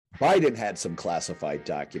Biden had some classified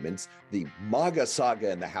documents. The MAGA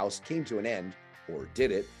saga in the House came to an end, or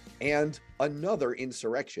did it? And another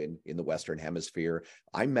insurrection in the Western Hemisphere.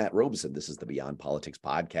 I'm Matt Robeson. This is the Beyond Politics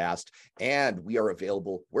podcast, and we are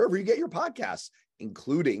available wherever you get your podcasts,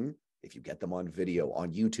 including, if you get them on video,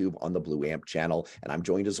 on YouTube, on the Blue Amp channel. And I'm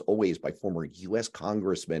joined, as always, by former U.S.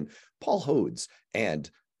 Congressman Paul Hodes and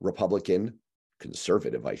Republican,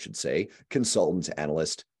 conservative, I should say, consultant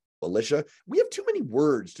analyst Alicia. We have too many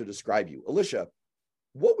words to describe you. Alicia,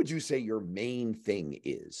 what would you say your main thing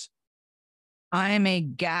is? I am a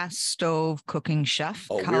gas stove cooking chef.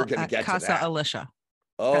 Oh, we're going to get Casa to that. Alicia.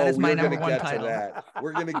 Oh, that is my we're going number to one get title. to that.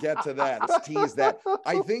 We're going to get to that. Let's tease that.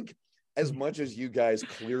 I think as much as you guys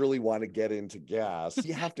clearly want to get into gas,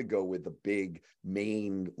 you have to go with the big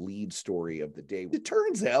main lead story of the day. It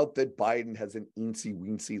turns out that Biden has an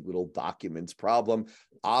eensy-weensy little documents problem.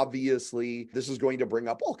 Obviously, this is going to bring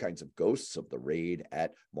up all kinds of ghosts of the raid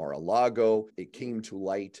at Mar-a-Lago. It came to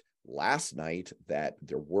light last night that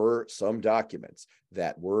there were some documents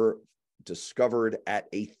that were discovered at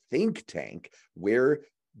a think tank where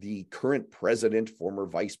the current president, former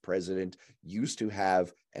vice president, used to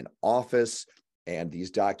have an office, and these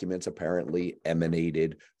documents apparently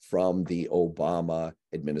emanated from the Obama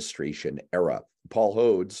administration era. Paul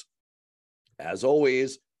Hodes, as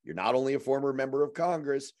always, you're not only a former member of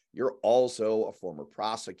Congress, you're also a former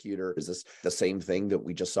prosecutor. Is this the same thing that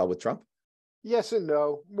we just saw with Trump? Yes and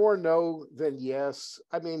no. More no than yes.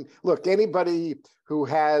 I mean, look, anybody who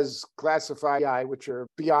has classified, which are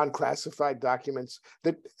beyond classified documents,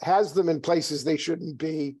 that has them in places they shouldn't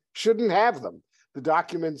be, shouldn't have them. The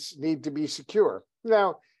documents need to be secure.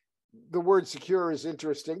 Now, the word secure is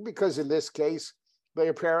interesting because in this case, they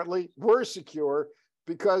apparently were secure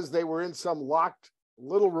because they were in some locked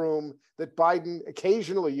little room that Biden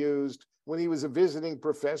occasionally used when he was a visiting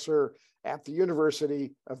professor at the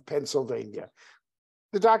University of Pennsylvania.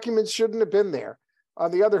 The documents shouldn't have been there.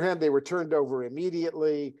 On the other hand, they were turned over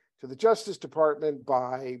immediately to the Justice Department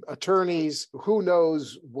by attorneys who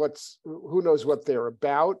knows what they're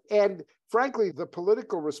about. And frankly, the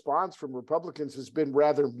political response from Republicans has been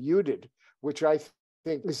rather muted, which I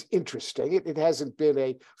think is interesting. It hasn't been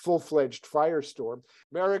a full-fledged firestorm.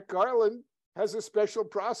 Merrick Garland has a special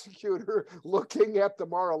prosecutor looking at the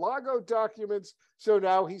Mar-a-Lago documents. So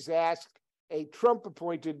now he's asked a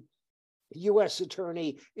Trump-appointed U.S.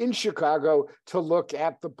 attorney in Chicago to look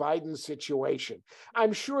at the Biden situation.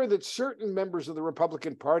 I'm sure that certain members of the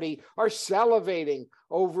Republican Party are salivating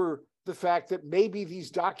over the fact that maybe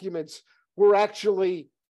these documents were actually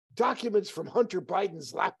documents from Hunter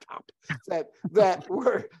Biden's laptop that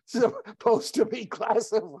were supposed to be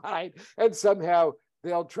classified, and somehow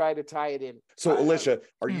they'll try to tie it in. So, Alicia,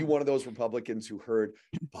 are you one of those Republicans who heard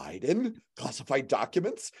Biden classified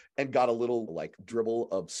documents and got a little like dribble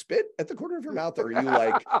of spit at the corner of your mouth? Or are you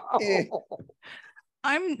like, eh?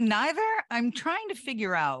 I'm neither. I'm trying to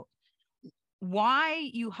figure out why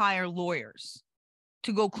you hire lawyers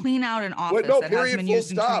to go clean out an office that hasn't been used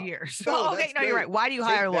in 2 years. No, you're right. Why do you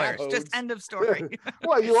hire lawyers? Just end of story.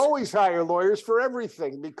 Well, you always hire lawyers for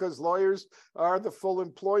everything because lawyers are the full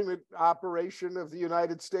employment operation of the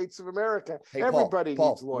United States of America. Hey, Everybody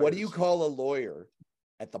Paul, needs lawyers. what do you call a lawyer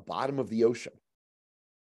at the bottom of the ocean?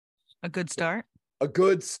 A good start. A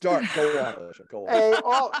good start. Go on, Alicia. Go on. Hey,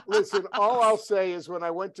 all I'll say is when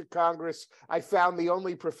I went to Congress, I found the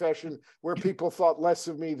only profession where people thought less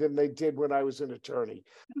of me than they did when I was an attorney.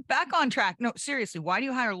 Back on track. No, seriously, why do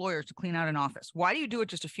you hire lawyers to clean out an office? Why do you do it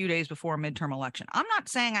just a few days before a midterm election? I'm not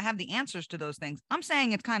saying I have the answers to those things. I'm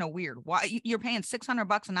saying it's kind of weird. Why you're paying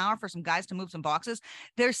 $600 an hour for some guys to move some boxes?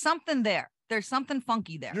 There's something there. There's something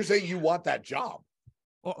funky there. You're saying you want that job.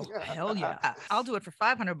 Oh, hell yeah. I'll do it for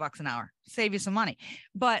 $500 an hour, save you some money.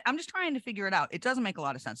 But I'm just trying to figure it out. It doesn't make a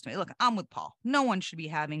lot of sense to me. Look, I'm with Paul. No one should be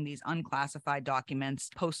having these unclassified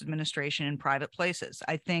documents post-administration in private places.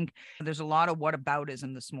 I think there's a lot of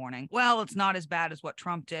whataboutism this morning. Well, it's not as bad as what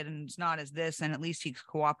Trump did, and it's not as this, and at least he's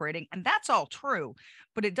cooperating. And that's all true,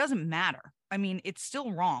 but it doesn't matter. I mean, it's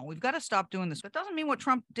still wrong. We've got to stop doing this. That doesn't mean what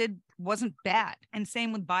Trump did wasn't bad. And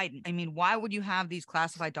same with Biden. I mean, why would you have these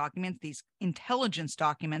classified documents, these intelligence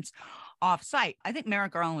documents off-site? I think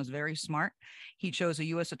Merrick Garland was very smart. He chose a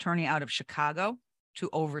U.S. attorney out of Chicago to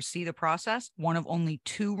oversee the process, one of only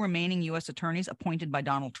 2 remaining U.S. attorneys appointed by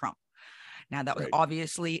Donald Trump. Now, that was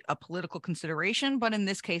obviously a political consideration, but in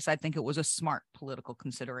this case, I think it was a smart political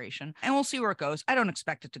consideration. And we'll see where it goes. I don't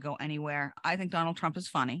expect it to go anywhere. I think Donald Trump is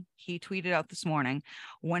funny. He tweeted out this morning,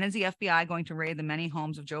 when is the FBI going to raid the many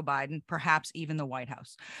homes of Joe Biden, perhaps even the White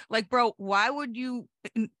House? Like, bro, why would you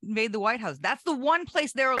invade the White House? That's the one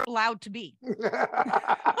place they're allowed to be.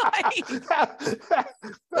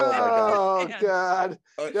 Oh God.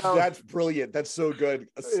 That's brilliant. That's so good.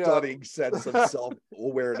 A stunning sense of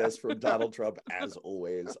self-awareness from Donald Trump, as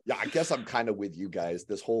always. Yeah, I guess I'm kind of with you guys.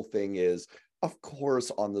 This whole thing is, of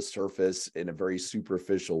course, on the surface, in a very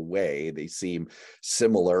superficial way, they seem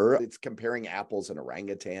similar. It's comparing apples and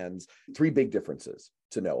orangutans. Three big differences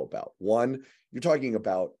to know about. One, you're talking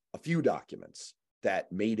about a few documents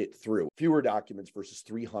that made it through. Fewer documents versus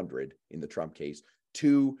 300 in the Trump case.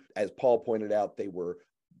 Two, as Paul pointed out, they were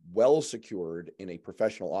well secured in a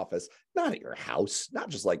professional office, not at your house, not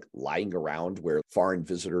just like lying around where foreign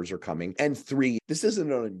visitors are coming. And three, this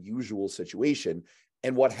isn't an unusual situation.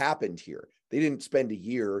 And what happened here? They didn't spend a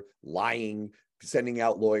year lying, sending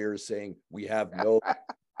out lawyers saying, we have no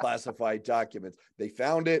classified documents. They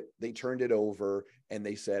found it, they turned it over, and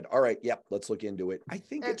they said, all right, yep, let's look into it. I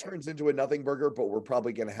think it turns into a nothing burger, but we're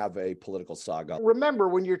probably going to have a political saga. Remember,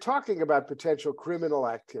 when you're talking about potential criminal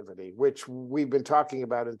activity, which we've been talking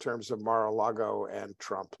about in terms of Mar-a-Lago and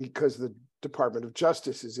Trump, because the Department of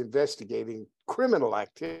Justice is investigating criminal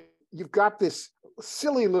activity, you've got this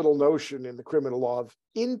silly little notion in the criminal law of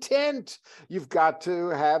intent. You've got to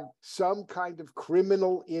have some kind of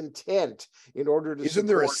criminal intent in order to Isn't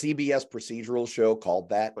there a CBS procedural show called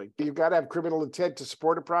that? You've got to have criminal intent to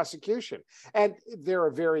support a prosecution. And there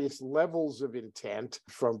are various levels of intent,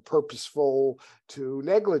 from purposeful to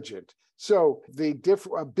negligent. So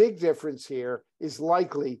a big difference here is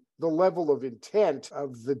likely the level of intent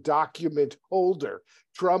of the document holder.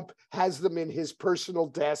 Trump has them in his personal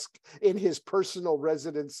desk, in his personal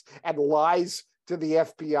residence, and lies to the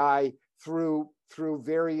FBI through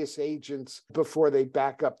various agents before they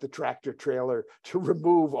back up the tractor trailer to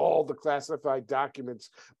remove all the classified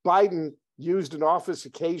documents. Biden used an office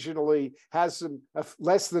occasionally, has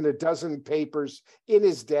less than a dozen papers in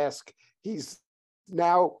his desk. He's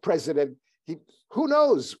now president. Who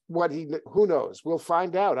knows? Who knows? We'll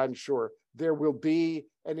find out, I'm sure. There will be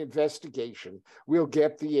an investigation. We'll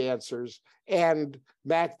get the answers. And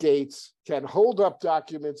Matt Gaetz can hold up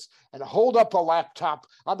documents and hold up a laptop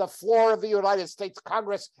on the floor of the United States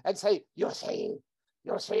Congress and say, you'll see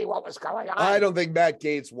what was going on. I don't think Matt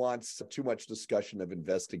Gaetz wants too much discussion of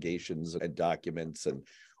investigations and documents and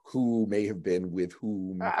who may have been with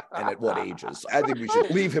whom and at what ages. I think we should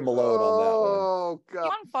leave him alone on that one. Oh, God.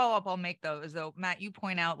 One follow-up I'll make, though, is though, Matt, you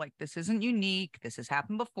point out, like, this isn't unique. This has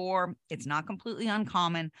happened before. It's not completely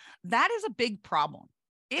uncommon. That is a big problem.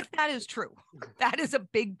 If that is true, that is a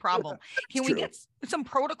big problem. Can we get some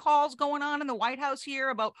protocols going on in the White House here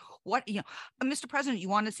about what, Mr. President, you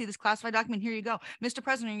want to see this classified document? Here you go. Mr.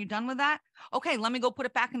 President, are you done with that? Okay, let me go put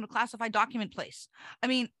it back in the classified document place. I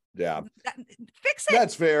mean, yeah, fix it.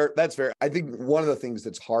 That's fair. That's fair. I think one of the things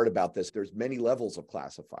that's hard about this, there's many levels of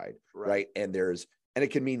classified, right? And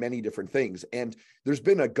it can mean many different things. And there's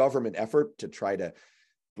been a government effort to try to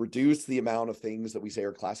reduce the amount of things that we say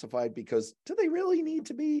are classified, because do they really need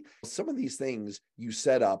to be? Some of these things you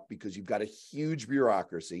set up because you've got a huge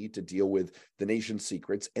bureaucracy to deal with the nation's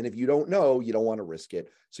secrets. And if you don't know, you don't want to risk it.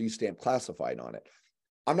 So you stamp classified on it.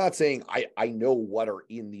 I'm not saying I know what are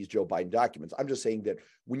in these Joe Biden documents. I'm just saying that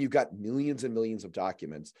when you've got millions and millions of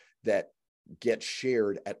documents that get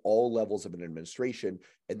shared at all levels of an administration,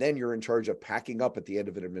 and then you're in charge of packing up at the end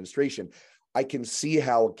of an administration, I can see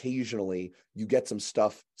how occasionally you get some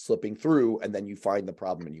stuff slipping through and then you find the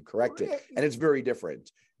problem and you correct it. And it's very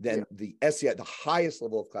different than the SCI, the highest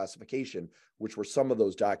level of classification, which were some of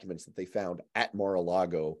those documents that they found at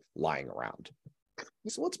Mar-a-Lago lying around.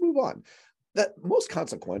 So let's move on. The most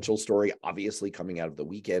consequential story, obviously, coming out of the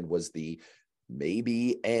weekend was the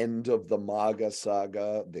maybe end of the MAGA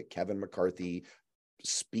saga, the Kevin McCarthy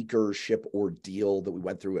speakership ordeal that we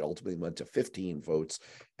went through. It ultimately went to 15 votes.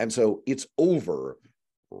 And so it's over,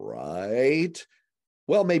 right?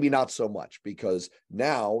 Well, maybe not so much, because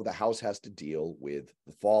now the House has to deal with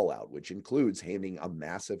the fallout, which includes handing a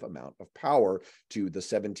massive amount of power to the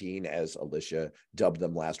 17, as Alicia dubbed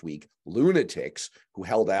them last week, lunatics who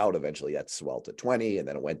held out. Eventually that swelled to 20 and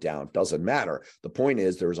then it went down. Doesn't matter. The point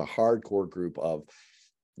is there's a hardcore group of,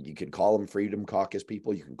 you can call them Freedom Caucus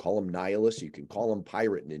people, you can call them nihilists, you can call them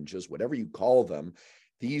pirate ninjas, whatever you call them.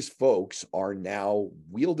 These folks are now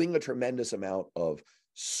wielding a tremendous amount of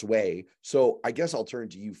sway. So I guess I'll turn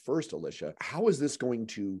to you first, Alicia. How is this going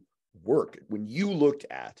to work? When you looked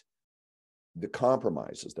at the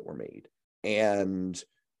compromises that were made and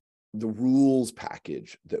the rules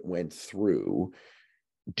package that went through,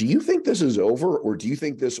 do you think this is over, or do you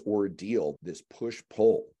think this ordeal, this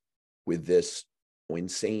push-pull with this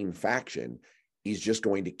insane faction is just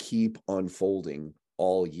going to keep unfolding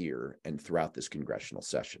all year and throughout this congressional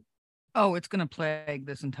session? Oh, it's going to plague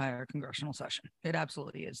this entire congressional session. It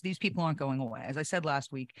absolutely is. These people aren't going away. As I said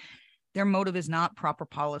last week, Their motive is not proper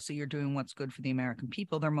policy or doing what's good for the American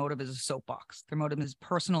people. Their motive is a soapbox. Their motive is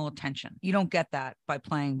personal attention. You don't get that by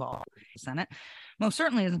playing ball in the Senate. Most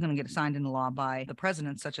certainly isn't going to get signed into law by the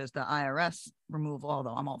president, such as the IRS removal,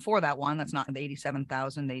 although I'm all for that one. That's not the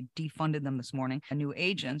 87,000. They defunded them this morning, new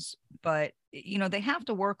agents. But, you know, they have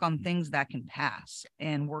to work on things that can pass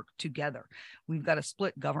and work together. We've got a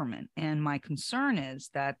split government. And my concern is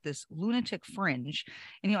that this lunatic fringe,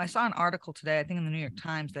 and, you know, I saw an article today, I think in the New York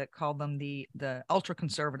Times, that called them the ultra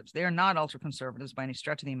conservatives. They are not ultra conservatives by any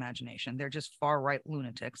stretch of the imagination. They're just far right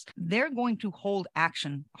lunatics. They're going to hold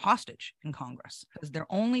action hostage in Congress because they're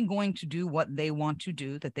only going to do what they want to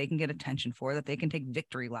do, that they can get attention for, that they can take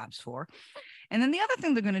victory laps for. And then the other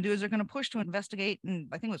thing they're going to do is they're going to push to investigate. And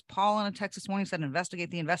I think it was Paul on a text this morning said,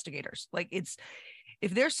 investigate the investigators. Like, it's,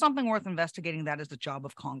 if there's something worth investigating, that is the job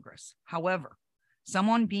of Congress. However,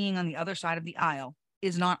 someone being on the other side of the aisle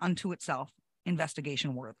is not unto itself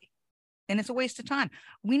investigation worthy. And it's a waste of time.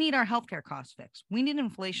 We need our healthcare costs fixed. We need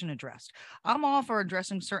inflation addressed. I'm all for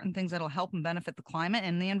addressing certain things that'll help and benefit the climate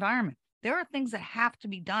and the environment. There are things that have to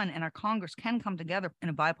be done, and our Congress can come together in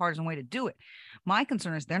a bipartisan way to do it. My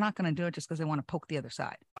concern is they're not going to do it just because they want to poke the other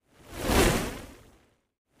side.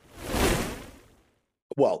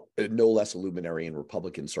 Well, no less a luminary in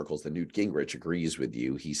Republican circles than Newt Gingrich agrees with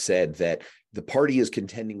you. He said that the party is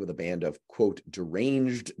contending with a band of, quote,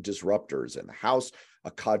 deranged disruptors in the House,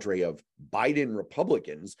 a cadre of Biden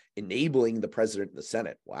Republicans enabling the president and the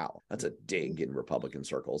Senate. Wow, that's a dig in Republican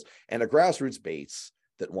circles. And a grassroots base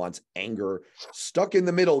that wants anger. Stuck in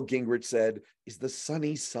the middle, Gingrich said, is the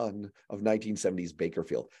sunny son of 1970s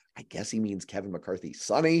Bakerfield. I guess he means Kevin McCarthy.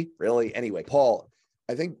 Sunny? Really? Anyway, Paul,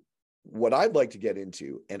 I think what I'd like to get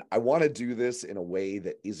into, and I want to do this in a way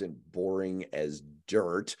that isn't boring as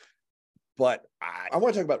dirt, but I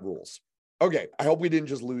want to talk about rules. Okay, I hope we didn't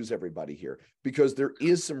just lose everybody here, because there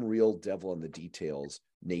is some real devil in the details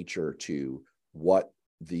nature to what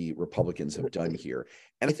the Republicans have done here.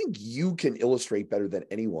 And I think you can illustrate better than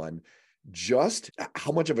anyone just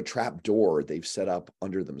how much of a trap door they've set up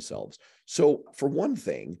under themselves. So for one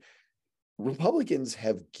thing, Republicans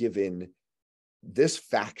have given this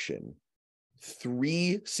faction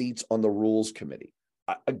 3 seats on the Rules Committee.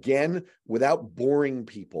 Again, without boring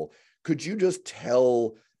people, could you just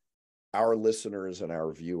tell our listeners and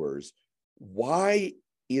our viewers, why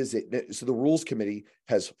is it? So the Rules Committee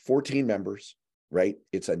has 14 members, right?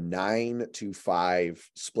 It's a 9-5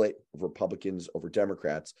 split of Republicans over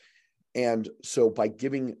Democrats. And so by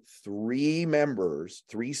giving 3 members,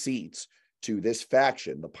 3 seats to this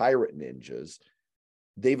faction, the Pirate Ninjas,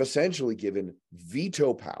 they've essentially given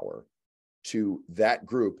veto power to that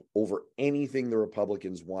group over anything the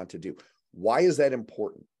Republicans want to do. Why is that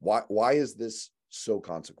important? Why is this so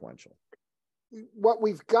consequential? What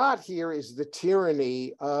we've got here is the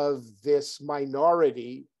tyranny of this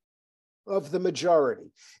minority of the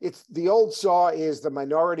majority. It's the old saw is the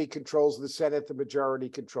minority controls the Senate, the majority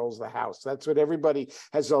controls the House. That's what everybody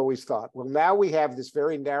has always thought. Well, now we have this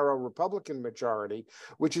very narrow Republican majority,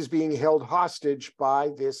 which is being held hostage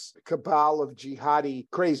by this cabal of jihadi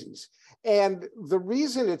crazies. And the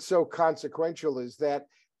reason it's so consequential is that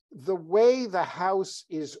the way the House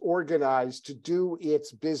is organized to do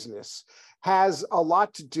its business has a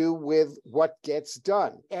lot to do with what gets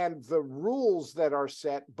done. And the rules that are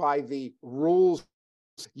set by the rules,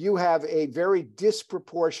 you have a very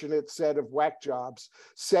disproportionate set of whack jobs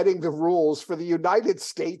setting the rules for the United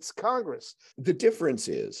States Congress. The difference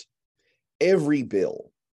is every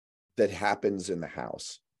bill that happens in the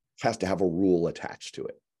House has to have a rule attached to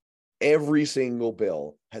it. Every single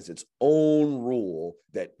bill has its own rule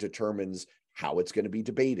that determines how it's going to be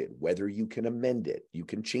debated, whether you can amend it, you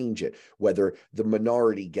can change it, whether the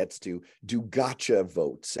minority gets to do gotcha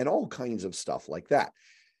votes and all kinds of stuff like that.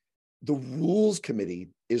 The Rules Committee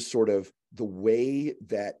is sort of the way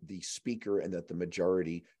that the speaker and that the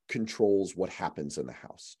majority controls what happens in the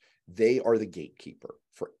House. They are the gatekeeper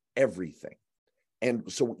for everything.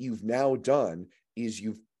 And so what you've now done is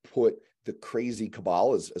you've put the crazy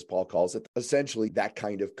cabal, as Paul calls it, essentially that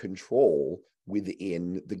kind of control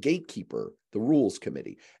within the gatekeeper, the Rules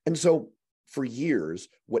Committee. And so for years,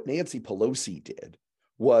 what Nancy Pelosi did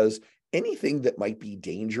was anything that might be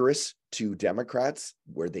dangerous to Democrats,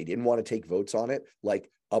 where they didn't want to take votes on it,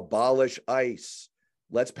 like abolish ICE,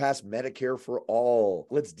 let's pass Medicare for all,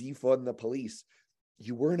 let's defund the police.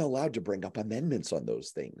 You weren't allowed to bring up amendments on those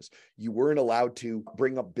things. You weren't allowed to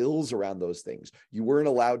bring up bills around those things. You weren't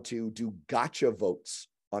allowed to do gotcha votes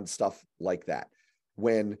on stuff like that.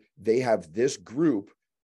 When they have this group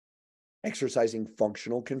exercising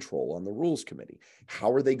functional control on the Rules Committee,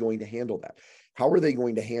 how are they going to handle that? How are they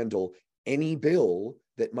going to handle any bill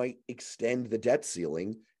that might extend the debt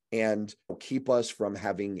ceiling and keep us from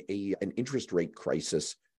having an interest rate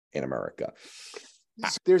crisis in America.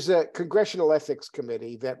 There's a congressional ethics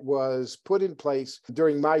committee that was put in place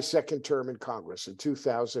during my second term in Congress in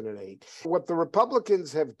 2008. What the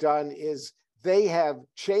Republicans have done is they have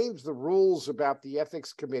changed the rules about the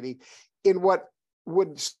ethics committee in what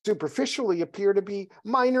would superficially appear to be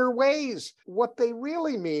minor ways. What they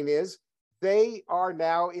really mean is they are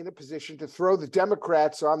now in a position to throw the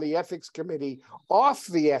Democrats on the ethics committee off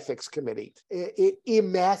the ethics committee. It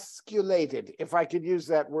emasculated, if I could use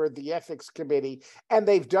that word, the ethics committee. And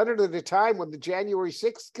they've done it at a time when the January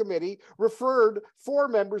 6th committee referred 4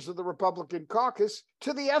 members of the Republican caucus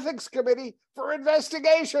to the ethics committee for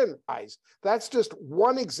investigation. That's just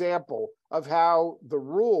one example of how the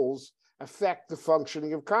rules affect the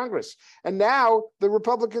functioning of Congress. And now the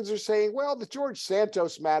Republicans are saying, well, the George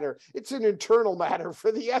Santos matter, it's an internal matter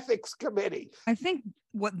for the ethics committee. I think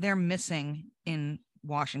what they're missing in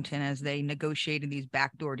Washington as they negotiated these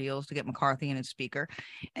backdoor deals to get McCarthy in as speaker.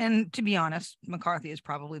 And to be honest, McCarthy is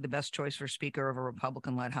probably the best choice for speaker of a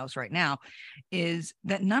Republican-led House right now, is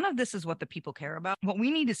that none of this is what the people care about. What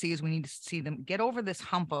we need to see is we need to see them get over this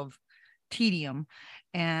hump of tedium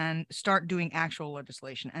and start doing actual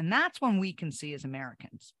legislation. And that's when we can see as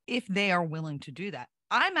Americans, if they are willing to do that.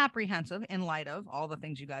 I'm apprehensive in light of all the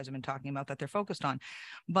things you guys have been talking about that they're focused on.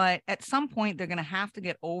 But at some point, they're going to have to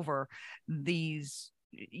get over these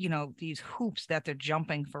hoops that they're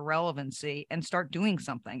jumping for relevancy and start doing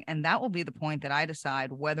something. And that will be the point that I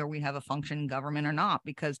decide whether we have a functioning government or not.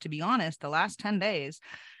 Because to be honest, the last 10 days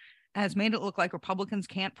has made it look like Republicans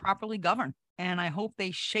can't properly govern. And I hope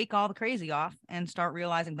they shake all the crazy off and start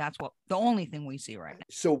realizing that's the only thing we see right now.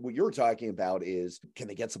 So what you're talking about is, can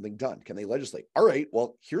they get something done? Can they legislate? All right,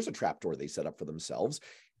 well, here's a trapdoor they set up for themselves.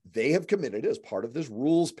 They have committed as part of this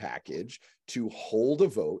rules package to hold a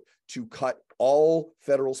vote to cut all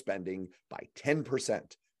federal spending by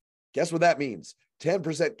 10%. Guess what that means?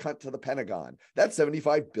 10% cut to the Pentagon. That's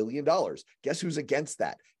 $75 billion. Guess who's against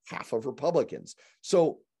that? Half of Republicans.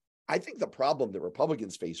 So I think the problem that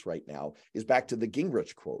Republicans face right now is back to the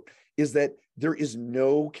Gingrich quote, is that there is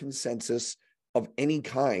no consensus of any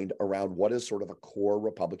kind around what is sort of a core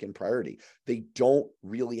Republican priority. They don't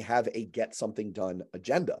really have a get something done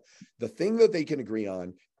agenda. The thing that they can agree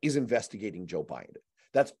on is investigating Joe Biden.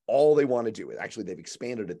 That's all they want to do. Actually, they've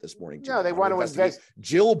expanded it this morning. No, they want to investigate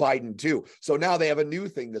Jill Biden too. So now they have a new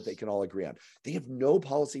thing that they can all agree on. They have no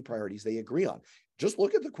policy priorities they agree on. Just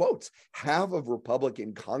look at the quotes. Half of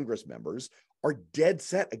Republican Congress members are dead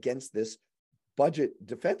set against this budget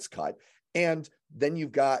defense cut. And then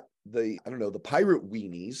you've got the pirate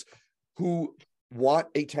weenies who want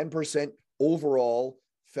a 10% overall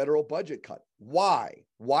federal budget cut. Why?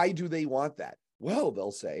 Why do they want that? Well,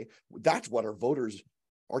 they'll say, that's what our voters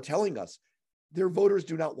are telling us. Their voters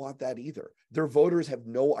do not want that either. Their voters have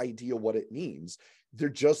no idea what it means. They're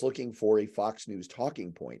just looking for a Fox News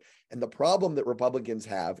talking point. And the problem that Republicans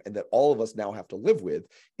have, and that all of us now have to live with,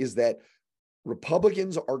 is that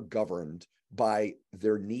Republicans are governed by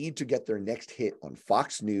their need to get their next hit on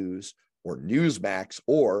Fox News or Newsmax,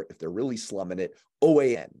 or if they're really slumming it,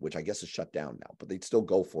 OAN, which I guess is shut down now, but they'd still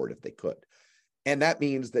go for it if they could. And that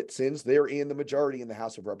means that since they're in the majority in the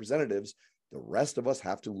House of Representatives, the rest of us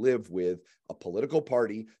have to live with a political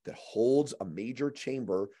party that holds a major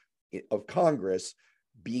chamber of Congress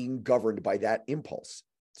being governed by that impulse.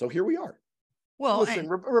 So here we are. Well, listen,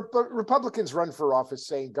 Republicans run for office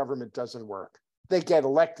saying government doesn't work. They get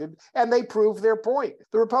elected and they prove their point.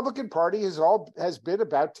 The Republican Party has been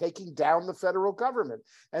about taking down the federal government.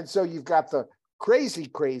 And so you've got the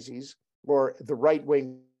crazies, or the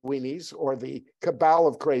right-wing weenies, or the cabal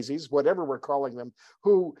of crazies, whatever we're calling them,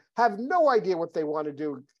 who have no idea what they want to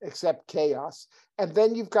do except chaos. And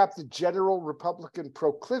then you've got the general Republican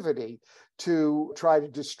proclivity to try to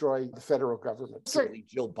destroy the federal government. Certainly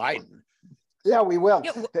Jill Biden. Yeah, we will.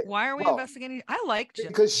 Yeah, why are we investigating? I like Jill.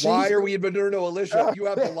 Because why are we investigating? No, Alicia, you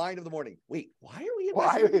have the line of the morning. Wait, why are we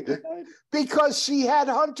investigating? Because she had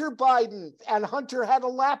Hunter Biden, and Hunter had a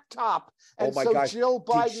laptop. And oh my gosh. Jill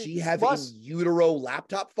Biden, did she have in utero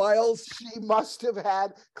laptop files? She must have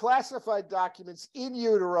had classified documents in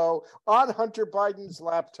utero on Hunter Biden's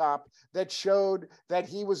laptop that showed that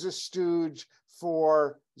he was a stooge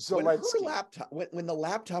for Zelensky. When the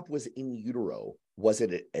laptop was in utero, was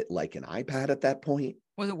it like an iPad at that point?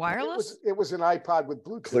 Was it wireless? It was an iPod with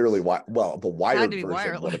Bluetooth. Clearly, the wired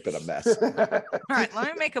version would have been a mess. All right, let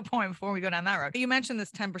me make a point before we go down that road. You mentioned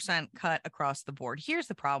this 10% cut across the board. Here's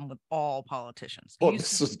the problem with all politicians. Well,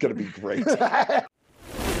 this is going to be great.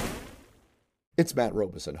 It's Matt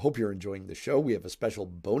Robison. Hope you're enjoying the show. We have a special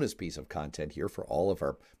bonus piece of content here for all of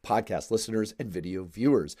our podcast listeners and video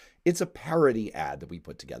viewers. It's a parody ad that we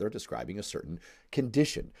put together describing a certain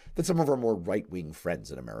condition that some of our more right-wing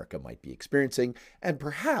friends in America might be experiencing, and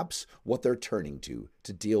perhaps what they're turning to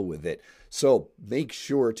deal with it. So make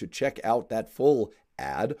sure to check out that full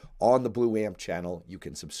ad on the Blue Amp channel. You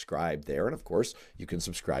can subscribe there. And of course, you can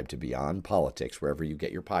subscribe to Beyond Politics wherever you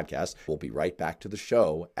get your podcasts. We'll be right back to the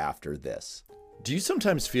show after this. Do you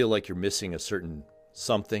sometimes feel like you're missing a certain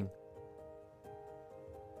something?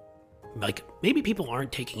 Like maybe people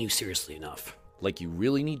aren't taking you seriously enough. Like you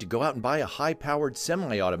really need to go out and buy a high-powered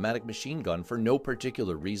semi-automatic machine gun for no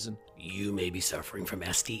particular reason? You may be suffering from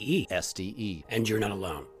SDE. SDE. And you're not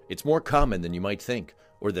alone. It's more common than you might think,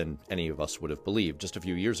 or than any of us would have believed just a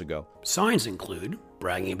few years ago. Signs include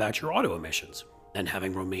bragging about your auto emissions, and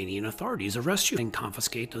having Romanian authorities arrest you and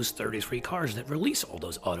confiscate those 33 cars that release all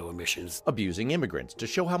those auto emissions. Abusing immigrants to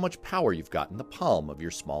show how much power you've got in the palm of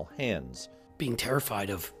your small hands. Being terrified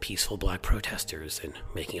of peaceful black protesters and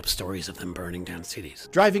making up stories of them burning down cities.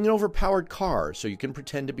 Driving an overpowered car so you can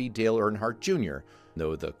pretend to be Dale Earnhardt Jr.,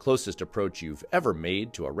 though the closest approach you've ever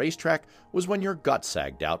made to a racetrack was when your gut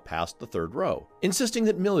sagged out past the third row. Insisting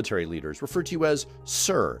that military leaders refer to you as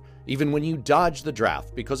Sir, even when you dodge the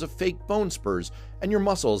draft because of fake bone spurs and your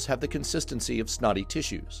muscles have the consistency of snotty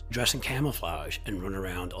tissues. Dress in camouflage and run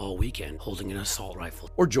around all weekend holding an assault rifle.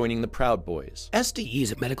 Or joining the Proud Boys. SDE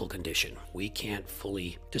is a medical condition we can't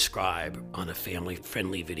fully describe on a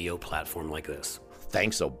family-friendly video platform like this.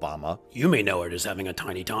 Thanks, Obama. You may know it as having a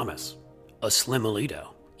tiny Thomas, a slim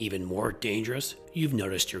Alito. Even more dangerous, you've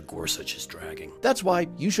noticed your Gorsuch is dragging. That's why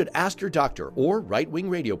you should ask your doctor or right-wing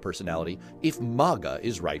radio personality if MAGA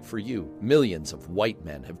is right for you. Millions of white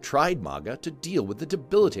men have tried MAGA to deal with the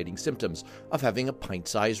debilitating symptoms of having a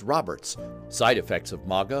pint-sized Roberts. Side effects of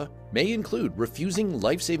MAGA may include refusing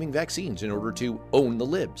life-saving vaccines in order to own the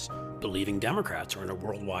libs, believing Democrats are in a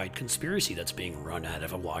worldwide conspiracy that's being run out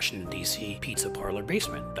of a Washington, D.C. pizza parlor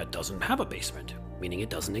basement that doesn't have a basement, meaning it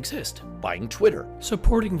doesn't exist. Buying Twitter.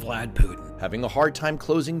 Supporting Vlad Putin. Having a hard time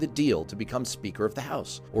closing the deal to become Speaker of the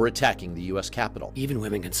House, or attacking the U.S. Capitol. Even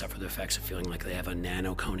women can suffer the effects of feeling like they have a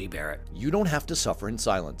nano Coney Barrett. You don't have to suffer in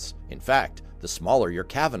silence. In fact, the smaller your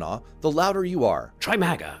Kavanaugh, the louder you are. Try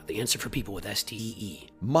MAGA, the answer for people with SDE.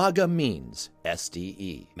 MAGA means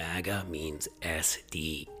SDE. MAGA means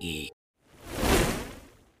SDE.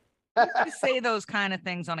 To say those kind of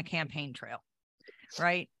things on a campaign trail,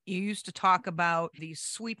 right? You used to talk about these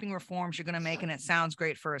sweeping reforms you're going to make, and it sounds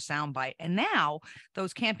great for a soundbite. And now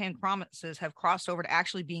those campaign promises have crossed over to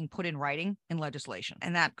actually being put in writing in legislation.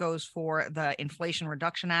 And that goes for the Inflation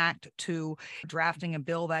Reduction Act to drafting a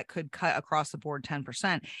bill that could cut across the board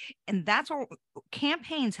 10%. And that's where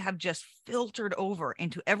campaigns have just filtered over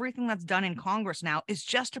into everything that's done in Congress now is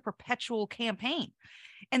just a perpetual campaign.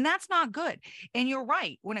 And that's not good. And you're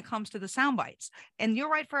right when it comes to the sound bites. And you're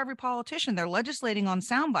right for every politician. They're legislating on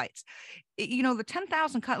sound bites. You know, the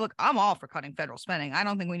 10,000 cut. Look, I'm all for cutting federal spending. I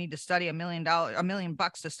don't think we need to study $1 million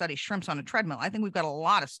bucks to study shrimps on a treadmill. I think we've got a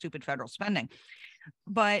lot of stupid federal spending.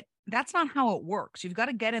 But that's not how it works. You've got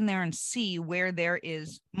to get in there and see where there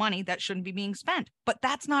is money that shouldn't be being spent. But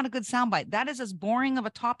that's not a good soundbite. That is as boring of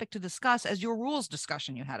a topic to discuss as your rules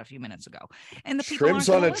discussion you had a few minutes ago. And the people Shrimps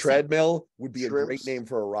on a listen. treadmill would be Shrimps. a great name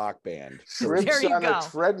for a rock band. Shrimps There you on go. a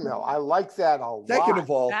treadmill. I like that a lot. Second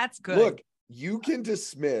of all, That's good. look, you can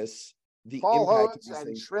dismiss the Paul impact of Hodes this and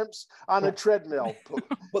thing, shrimps on a treadmill.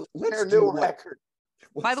 but let's Their do new what- record.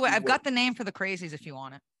 By the way, let's do I've got the name for the crazies if you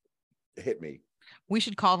want it. what- hit me. We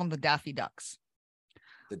should call them the Daffy Ducks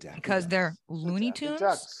The Daffy because Ducks. they're Looney Daffy Tunes,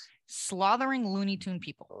 Ducks. slothering Looney Tune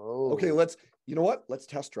people. Oh. Okay, you know what? Let's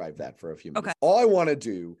test drive that for a few minutes. Okay. All I want to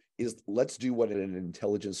do is let's do what in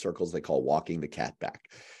intelligence circles they call walking the cat back.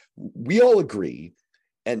 We all agree,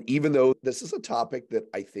 and even though this is a topic that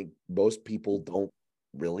I think most people don't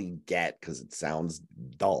really get because it sounds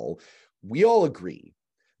dull, we all agree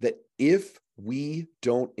that if we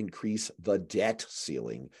don't increase the debt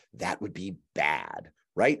ceiling, that would be bad,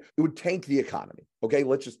 right? It would tank the economy. Okay,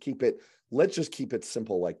 let's just keep it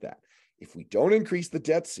simple like that. If we don't increase the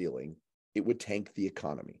debt ceiling, it would tank the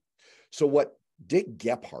economy. So what Dick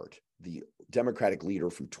Gephardt, the Democratic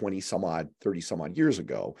leader from 30 some odd years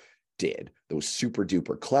ago, did that was super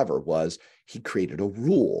duper clever was he created a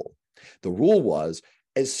rule. The rule was,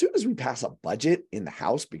 as soon as we pass a budget in the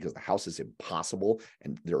House, because the House is impossible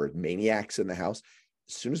and there are maniacs in the House,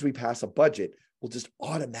 as soon as we pass a budget, we'll just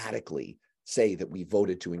automatically say that we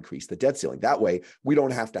voted to increase the debt ceiling. That way, we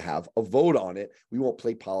don't have to have a vote on it. We won't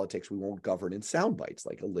play politics. We won't govern in sound bites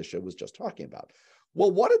like Alicia was just talking about.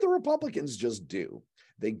 Well, what did the Republicans just do?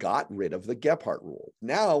 They got rid of the Gephardt rule.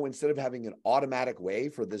 Now, instead of having an automatic way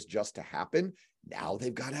for this just to happen, now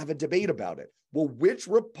they've got to have a debate about it. Well, which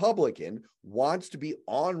Republican wants to be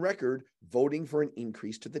on record voting for an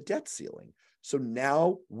increase to the debt ceiling? So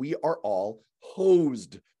now we are all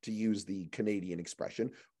hosed, to use the Canadian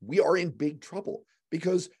expression. We are in big trouble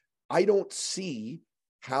because I don't see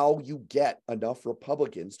how you get enough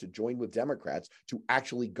Republicans to join with Democrats to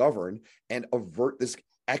actually govern and avert this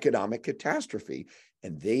economic catastrophe.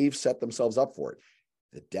 And they've set themselves up for it.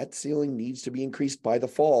 The debt ceiling needs to be increased by the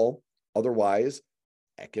fall. Otherwise,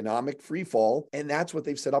 economic free fall. And that's what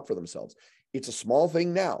they've set up for themselves. It's a small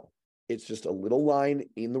thing now. It's just a little line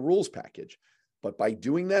in the rules package. But by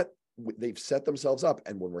doing that, they've set themselves up.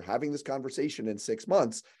 And when we're having this conversation in 6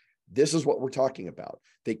 months, this is what we're talking about.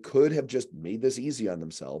 They could have just made this easy on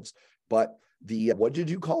themselves. But what did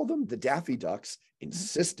you call them? The Daffy Ducks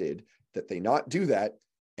insisted that they not do that.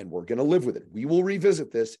 And we're going to live with it. We will revisit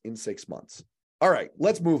this in 6 months. All right,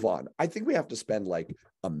 let's move on. I think we have to spend like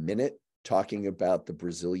a minute talking about the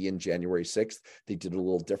Brazilian January 6th. They did it a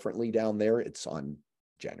little differently down there. It's on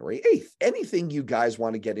January 8th. Anything you guys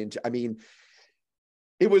want to get into? I mean,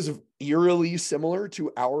 it was eerily similar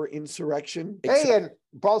to our insurrection. Hey, and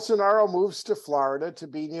Bolsonaro moves to Florida to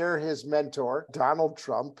be near his mentor, Donald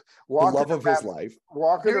Trump. The love of his life.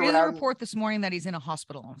 There is a report this morning that he's in a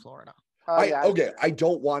hospital in Florida. I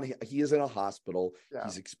don't want him. He is in a hospital. Yeah.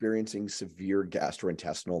 He's experiencing severe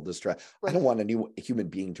gastrointestinal distress. I don't want a new human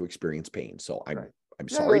being to experience pain. So I'm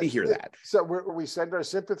sorry to hear that. So we send our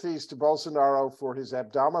sympathies to Bolsonaro for his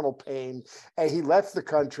abdominal pain, and he left the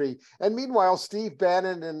country. And meanwhile, Steve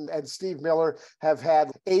Bannon and Steve Miller have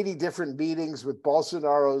had 80 different meetings with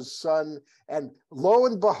Bolsonaro's son. And lo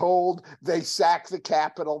and behold, they sack the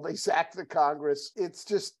Capitol, they sack the Congress.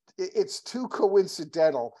 It's too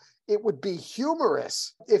coincidental. It would be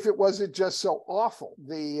humorous if it wasn't just so awful.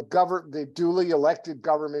 The duly elected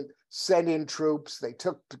government sent in troops. They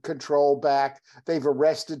took the control back. They've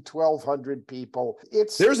arrested 1,200 people.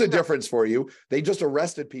 There's a difference for you. They just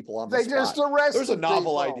arrested people on the spot. They just arrested There's a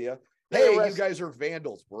novel people. idea. Hey, you guys are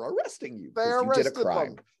vandals. We're arresting you because you did a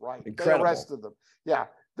crime. Them. Right. Incredible. They arrested them. Yeah.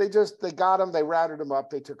 They got them. They rounded them up.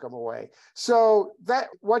 They took them away. So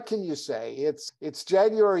what can you say? It's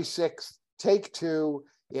January 6th, take two.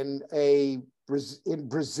 In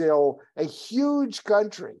Brazil, a huge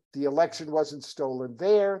country. The election wasn't stolen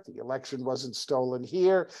there. The election wasn't stolen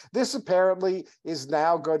here. This apparently is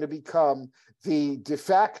now going to become the de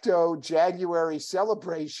facto January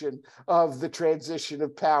celebration of the transition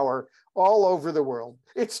of power all over the world.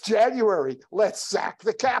 It's January. Let's sack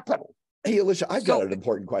the Capitol. Hey, Alicia, I've got an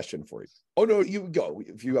important question for you. Oh, no, you go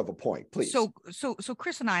if you have a point, please. So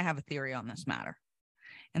Chris and I have a theory on this matter,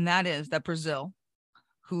 and that is that Brazil,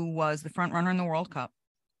 who was the front runner in the World Cup,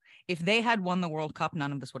 if they had won the World Cup,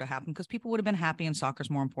 none of this would have happened because people would have been happy and soccer's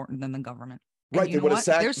more important than the government. Right. They would have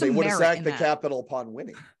sacked the Capitol upon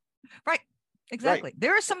winning. Right. Exactly. Right.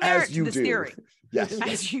 There is some merit to this theory. Yes.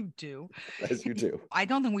 As you do. As you do. I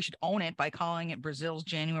don't think we should own it by calling it Brazil's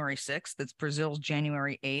January 6th. It's Brazil's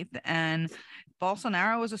January 8th. And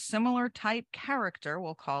Bolsonaro is a similar type character,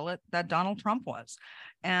 we'll call it, that Donald Trump was.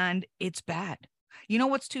 And it's bad. You know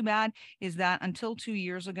what's too bad is that until 2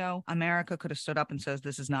 years ago, America could have stood up and says,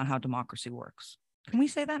 this is not how democracy works. Can we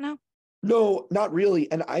say that now? No, not really.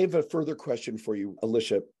 And I have a further question for you,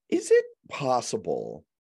 Alicia. Is it possible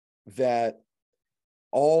that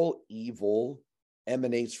all evil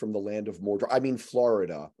emanates from the land of Mordor? I mean,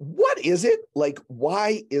 Florida. What is it? Like,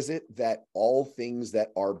 why is it that all things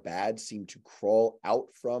that are bad seem to crawl out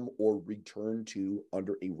from or return to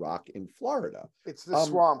under a rock in Florida? It's the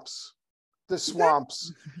swamps. The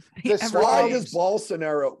swamps. Why does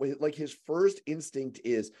Bolsonaro, like, his first instinct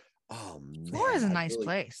is, oh man, Florida's a nice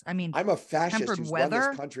place. I mean, I'm a fascist who's run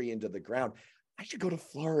this country into the ground. I should go to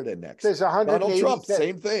Florida next. There's Donald Trump,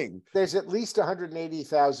 same thing. There's at least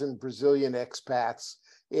 180,000 Brazilian expats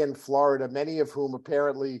in Florida, many of whom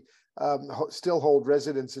apparently still hold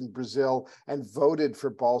residence in Brazil and voted for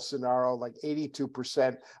Bolsonaro. Like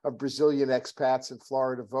 82% of Brazilian expats in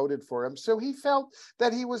Florida voted for him. So he felt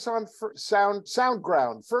that he was on sound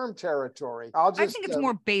ground, firm territory. I think it's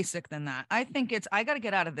more basic than that. I think I got to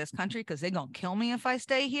get out of this country because they're going to kill me if I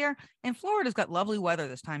stay here. And Florida's got lovely weather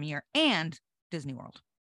this time of year and Disney World.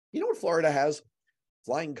 You know what Florida has?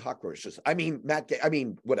 Flying cockroaches. I mean,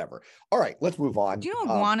 whatever. All right, let's move on. Do you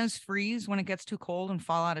know iguanas freeze when it gets too cold and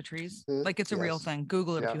fall out of trees? Like, it's a real thing.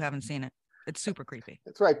 Google it if you haven't seen it. It's super creepy.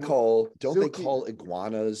 That's right. Don't they call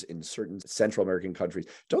iguanas in certain Central American countries?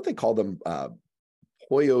 Don't they call them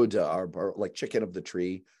pollo or like chicken of the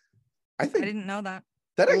tree? I didn't know that.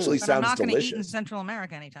 That actually But I'm sounds not going to eat in delicious. Central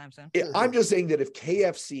America anytime soon. I'm just saying that if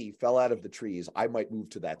KFC fell out of the trees, I might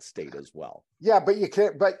move to that state as well. Yeah, but you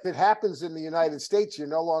can't. But it happens in the United States. You're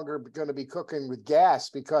no longer going to be cooking with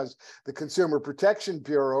gas because the Consumer Protection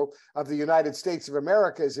Bureau of the United States of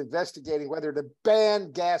America is investigating whether to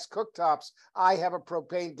ban gas cooktops. I have a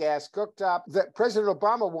propane gas cooktop. That President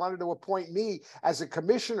Obama wanted to appoint me as a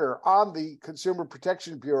commissioner on the Consumer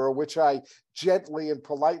Protection Bureau, which I gently and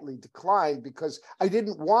politely declined because I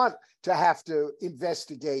didn't want to have to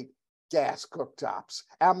investigate gas cooktops.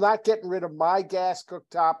 I'm not getting rid of my gas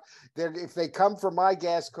cooktop. If they come for my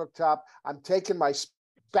gas cooktop, I'm taking my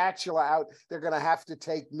spatula out. They're going to have to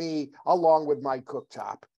take me along with my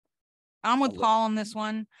cooktop. I'm with Paul on this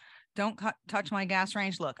one. Don't touch my gas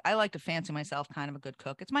range. Look, I like to fancy myself kind of a good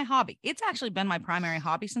cook. It's my hobby. It's actually been my primary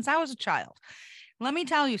hobby since I was a child. Let me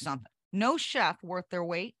tell you something. No chef worth their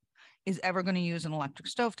weight is ever going to use an electric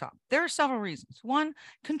stovetop. There are several reasons. One,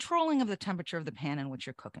 controlling of the temperature of the pan in which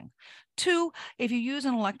you're cooking. Two, if you use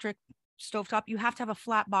an electric stovetop, you have to have a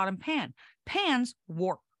flat bottom pan. Pans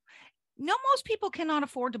warp. Most people cannot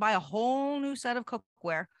afford to buy a whole new set of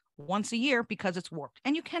cookware once a year because it's warped.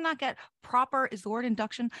 And you cannot get proper, is the word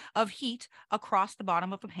induction, of heat across the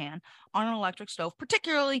bottom of a pan on an electric stove,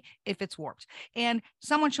 particularly if it's warped. And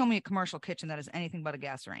someone show me a commercial kitchen that is anything but a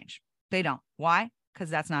gas range. They don't. Why? Because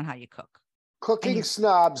that's not how you cook. Cooking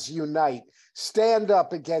snobs unite. Stand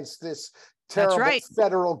up against this terrible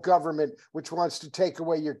federal government which wants to take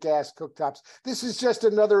away your gas cooktops. This is just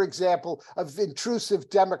another example of intrusive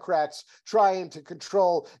Democrats trying to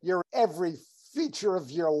control your every feature of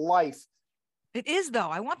your life. It is, though.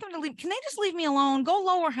 I want them to leave. Can they just leave me alone? Go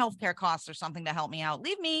lower healthcare costs or something to help me out.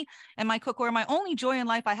 Leave me and my cookware, my only joy in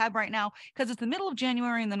life I have right now, because it's the middle of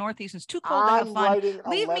January in the Northeast. It's too cold to have fun.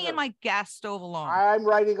 Leave me and my gas stove alone. I'm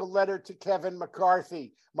writing a letter to Kevin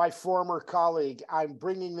McCarthy, my former colleague. I'm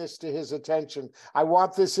bringing this to his attention. I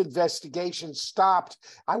want this investigation stopped.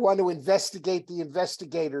 I want to investigate the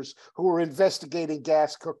investigators who are investigating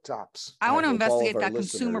gas cooktops. I want to investigate that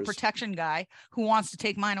consumer protection guy who wants to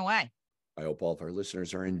take mine away. I hope all of our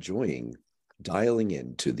listeners are enjoying dialing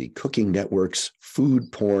into the Cooking Network's food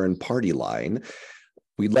porn party line.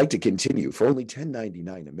 We'd like to continue for only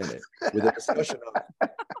 $10.99 a minute with a discussion of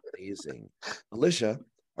glazing. Alicia,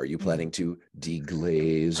 are you planning to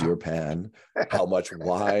deglaze your pan? How much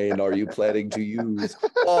wine are you planning to use?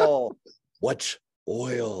 Paul, what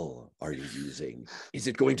oil are you using? Is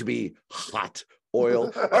it going to be hot oil?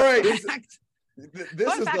 All right.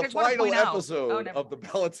 This is the final episode of the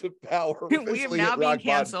Balance of Power. We have now been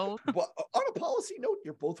canceled. But on a policy note,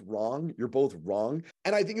 you're both wrong. You're both wrong.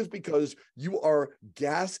 And I think it's because you are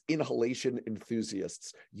gas inhalation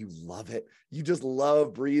enthusiasts. You love it. You just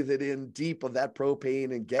love breathing in deep of that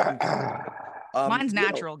propane and getting mine's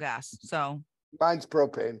natural gas. So mine's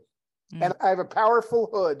propane. And I have a powerful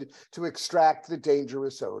hood to extract the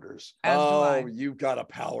dangerous odors. You've got a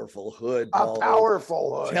powerful hood, Paul. A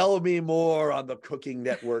powerful hood. Tell me more on the Cooking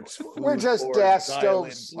Network's food. We're just gas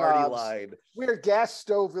stove snobs. We're gas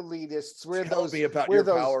stove elitists. Tell me about your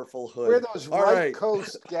powerful hood. We're those right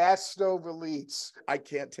coast gas stove elites. I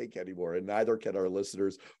can't take anymore, and neither can our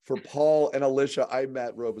listeners. For Paul and Alicia, I'm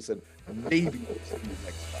Matt Robeson. Maybe we'll see you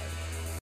next time.